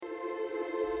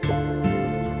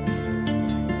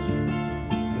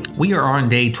We are on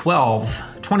day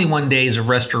 12, 21 days of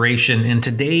restoration, and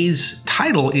today's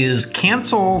title is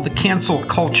Cancel the Cancel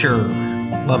Culture.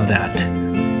 Love that.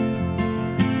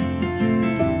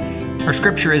 Our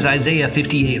scripture is Isaiah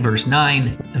 58, verse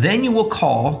 9. Then you will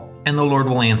call, and the Lord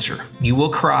will answer. You will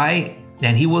cry,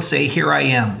 and he will say, Here I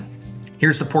am.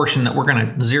 Here's the portion that we're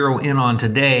going to zero in on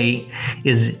today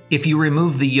is if you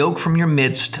remove the yoke from your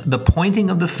midst, the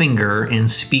pointing of the finger and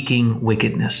speaking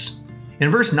wickedness. In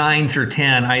verse 9 through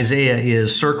 10, Isaiah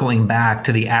is circling back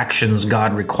to the actions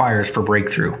God requires for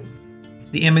breakthrough.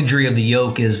 The imagery of the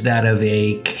yoke is that of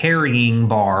a carrying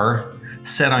bar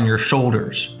set on your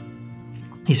shoulders.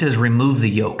 He says, remove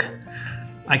the yoke.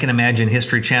 I can imagine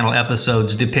History Channel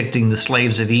episodes depicting the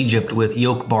slaves of Egypt with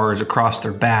yoke bars across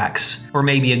their backs, or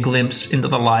maybe a glimpse into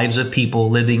the lives of people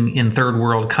living in third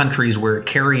world countries where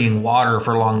carrying water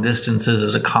for long distances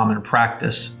is a common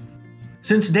practice.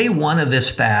 Since day one of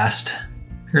this fast,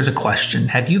 here's a question.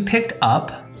 Have you picked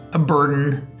up a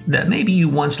burden that maybe you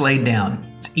once laid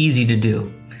down? It's easy to do.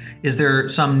 Is there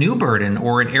some new burden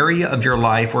or an area of your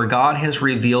life where God has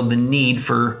revealed the need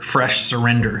for fresh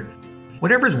surrender?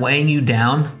 Whatever's weighing you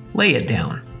down, lay it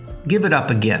down. Give it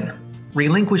up again.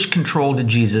 Relinquish control to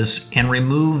Jesus and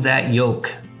remove that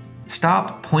yoke.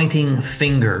 Stop pointing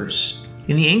fingers.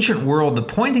 In the ancient world, the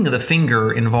pointing of the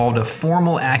finger involved a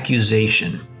formal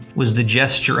accusation. Was the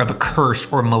gesture of a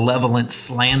curse or malevolent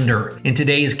slander. In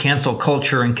today's cancel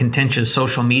culture and contentious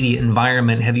social media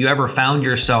environment, have you ever found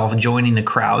yourself joining the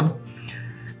crowd?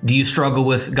 Do you struggle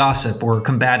with gossip or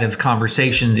combative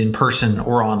conversations in person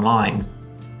or online?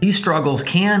 These struggles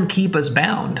can keep us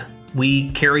bound.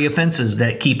 We carry offenses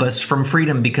that keep us from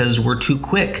freedom because we're too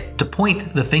quick to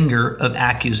point the finger of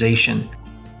accusation.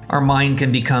 Our mind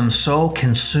can become so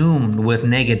consumed with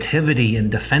negativity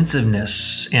and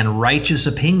defensiveness and righteous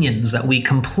opinions that we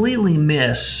completely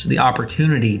miss the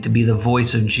opportunity to be the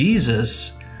voice of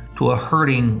Jesus to a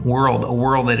hurting world, a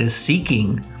world that is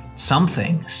seeking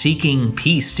something, seeking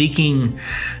peace, seeking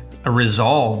a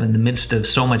resolve in the midst of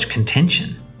so much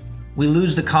contention. We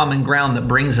lose the common ground that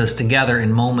brings us together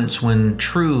in moments when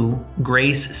true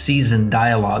grace-seasoned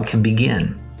dialogue can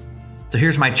begin. So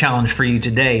here's my challenge for you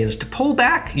today is to pull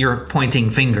back your pointing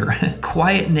finger,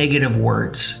 quiet negative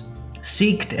words.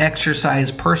 Seek to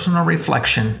exercise personal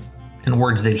reflection and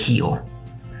words that heal.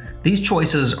 These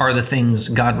choices are the things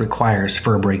God requires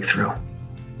for a breakthrough.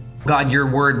 God,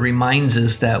 your word reminds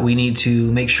us that we need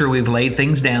to make sure we've laid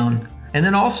things down. And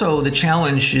then also the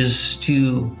challenge is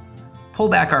to pull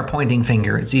back our pointing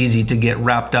finger. It's easy to get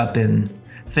wrapped up in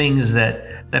things that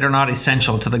are not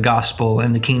essential to the gospel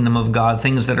and the kingdom of God,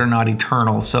 things that are not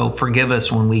eternal. So forgive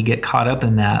us when we get caught up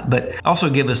in that, but also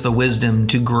give us the wisdom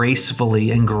to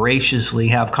gracefully and graciously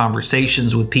have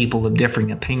conversations with people of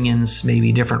differing opinions,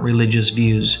 maybe different religious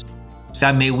views.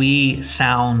 God, may we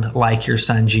sound like your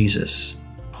son, Jesus.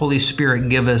 Holy Spirit,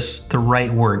 give us the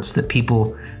right words that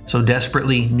people so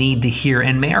desperately need to hear.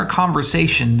 And may our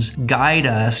conversations guide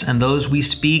us and those we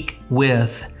speak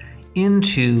with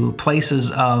into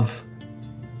places of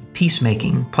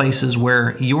peacemaking, places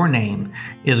where your name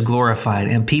is glorified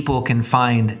and people can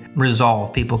find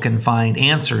resolve, people can find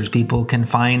answers, people can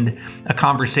find a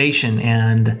conversation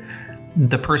and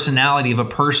the personality of a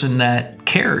person that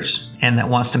cares and that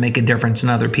wants to make a difference in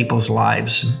other people's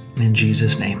lives. In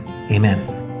Jesus' name,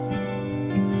 amen.